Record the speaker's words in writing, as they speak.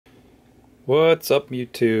What's up,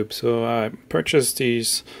 YouTube? So I purchased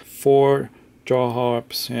these 4 Jaw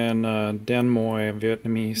Harps and Dan Moi, a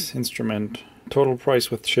Vietnamese instrument. Total price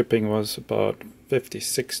with shipping was about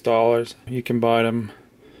 $56. You can buy them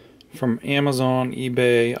from Amazon,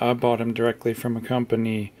 eBay. I bought them directly from a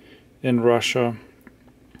company in Russia.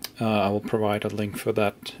 I will provide a link for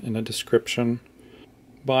that in the description.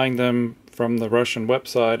 Buying them from the Russian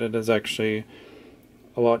website, it is actually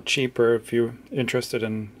a lot cheaper if you're interested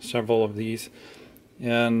in several of these,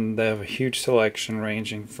 and they have a huge selection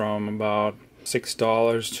ranging from about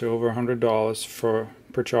 $6 to over $100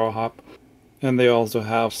 per Jaw Harp. And they also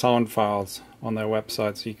have sound files on their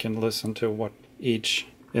website so you can listen to what each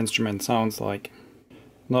instrument sounds like.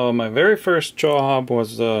 Now, my very first Jaw Harp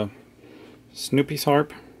was Snoopy's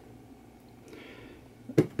harp.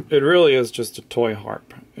 It really is just a toy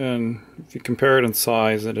harp, and if you compare it in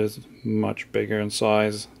size, it is much bigger in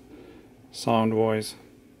size, sound-wise.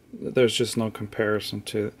 There's just no comparison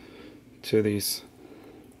to these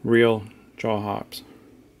real Jaw Harps,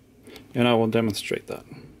 and I will demonstrate that.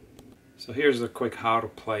 So here's a quick how to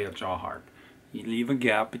play a Jaw Harp. You leave a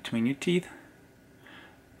gap between your teeth,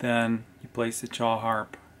 then you place the Jaw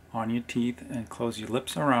Harp on your teeth and close your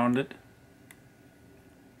lips around it.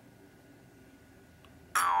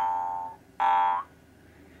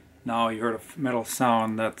 Now you heard a metal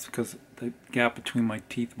sound. That's because the gap between my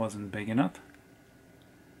teeth wasn't big enough.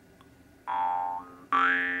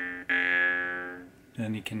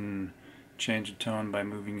 Then you can change the tone by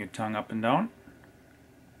moving your tongue up and down.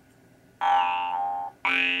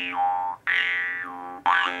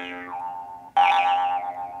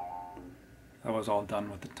 That was all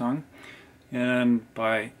done with the tongue. And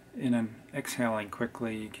in exhaling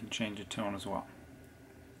quickly, you can change the tone as well.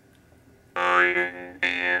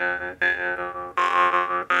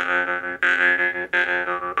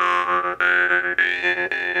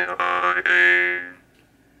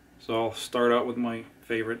 So I'll start out with my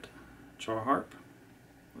favorite Jaw Harp.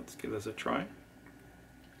 Let's give this a try.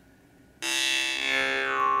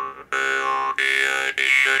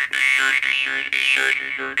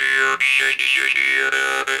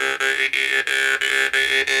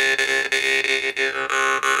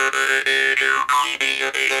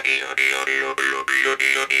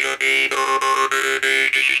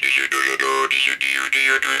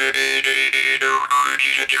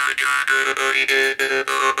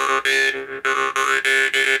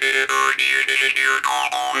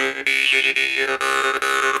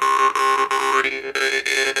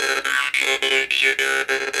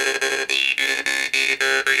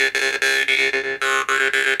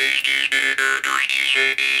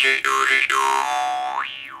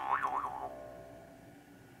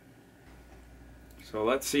 So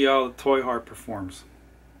let's see how the toy harp performs.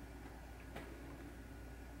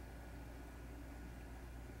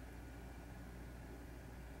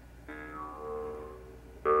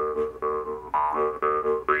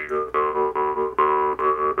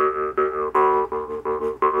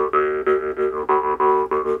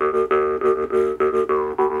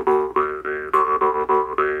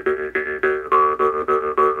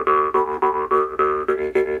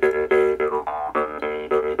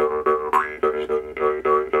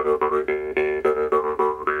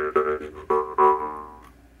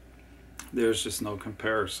 There's just no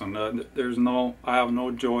comparison. I have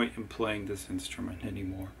no joy in playing this instrument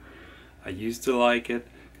anymore. I used to like it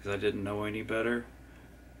because I didn't know any better,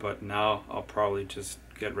 but now I'll probably just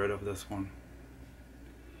get rid of this one.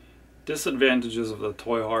 Disadvantages of the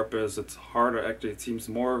toy harp is it's harder. Actually, it seems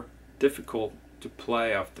more difficult to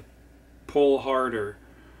play. I have to pull harder.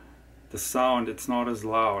 The sound, it's not as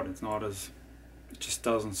loud. It just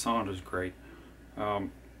doesn't sound as great.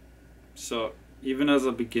 So even as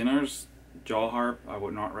a beginner's Jaw Harp, I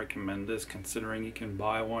would not recommend this, considering you can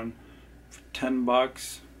buy one for 10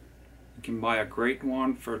 bucks. You can buy a great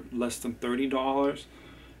one for less than $30.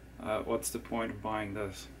 What's the point of buying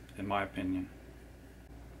this, in my opinion?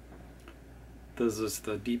 This is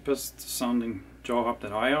the deepest sounding Jaw Harp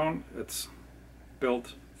that I own. It's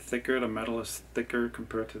built thicker, the metal is thicker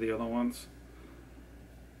compared to the other ones.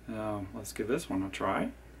 Let's give this one a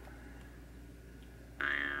try.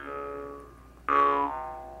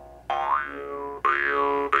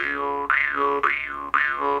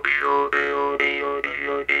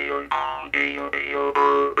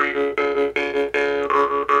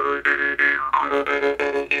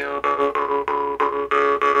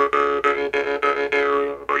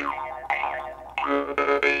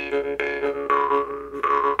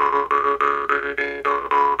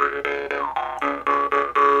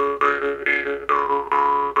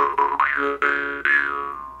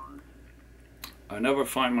 I never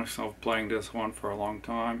find myself playing this one for a long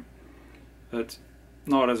time. It's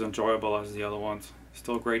not as enjoyable as the other ones.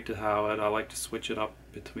 Still great to have it. I like to switch it up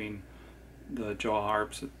between the Jaw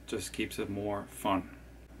Harps. It just keeps it more fun.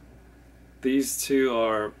 These two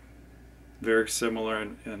are very similar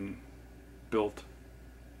in build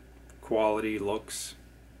quality, looks.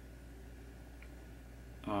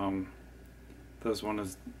 This one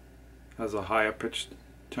has a higher pitched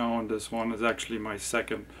tone. This one is actually my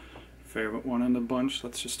second favorite one in the bunch.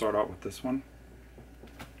 Let's just start out with this one.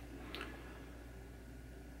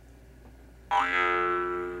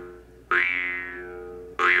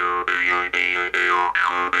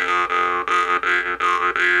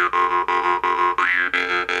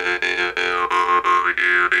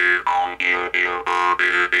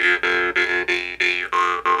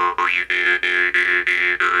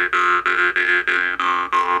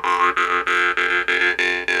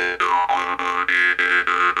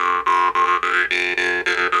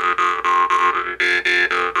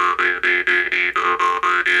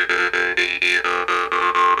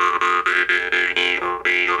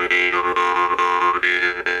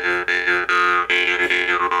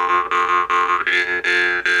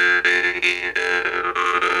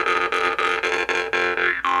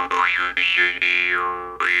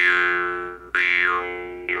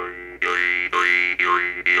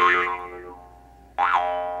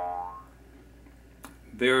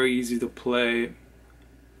 Very easy to play,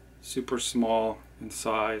 super small in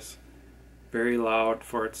size, very loud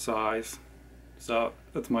for its size, so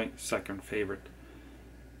that's my second favorite.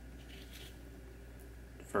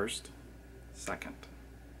 First, second.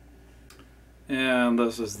 And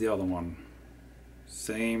this is the other one.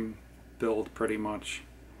 Same build pretty much.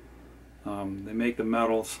 They make the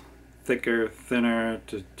metals thicker, thinner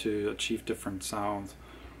to achieve different sounds.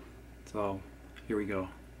 So here we go.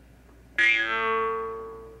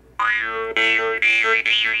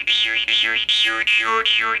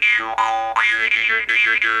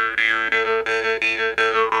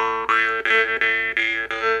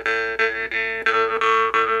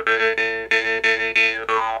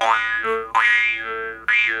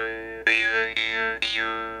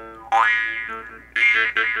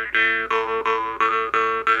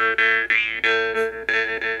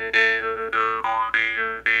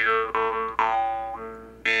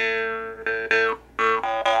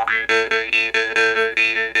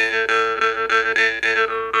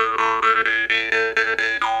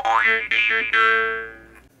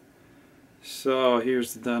 So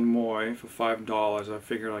here's the Dan Moi for $5. I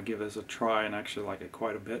figured I'd give this a try and actually like it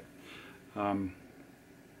quite a bit.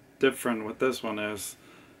 Different with this one is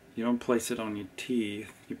you don't place it on your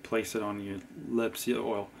teeth, you place it on your lips.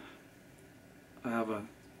 Well, I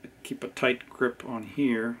keep a tight grip on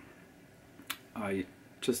here. I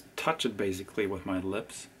just touch it basically with my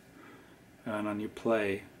lips, and then you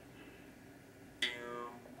play.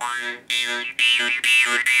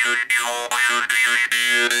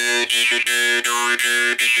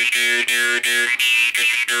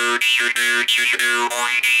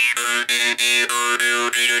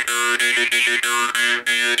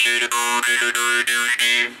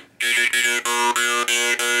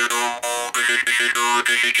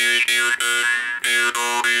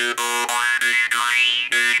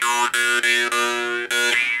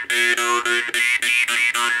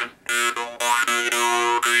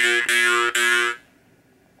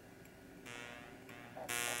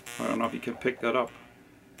 I don't know if you can pick that up.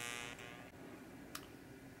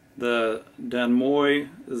 The Dan Moi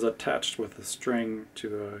is attached with a string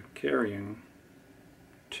to a carrying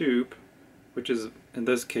tube, which is in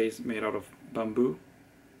this case made out of bamboo.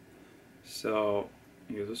 So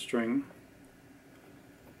here's a string.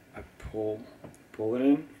 I pull it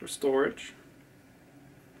in for storage,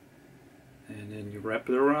 and then you wrap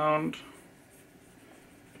it around.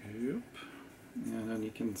 Yep. And then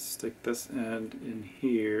you can stick this end in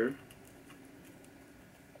here,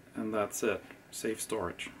 and that's it. Safe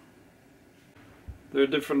storage. There are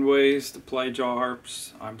different ways to play Jaw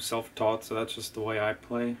Harps. I'm self-taught, so that's just the way I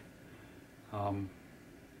play.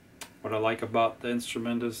 What I like about the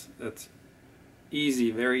instrument is it's easy,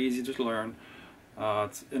 very easy to learn.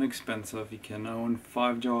 It's inexpensive. You can own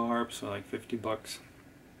 5 Jaw Harps for like 50 bucks.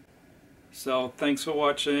 So thanks for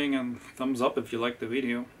watching, and thumbs up if you liked the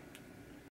video.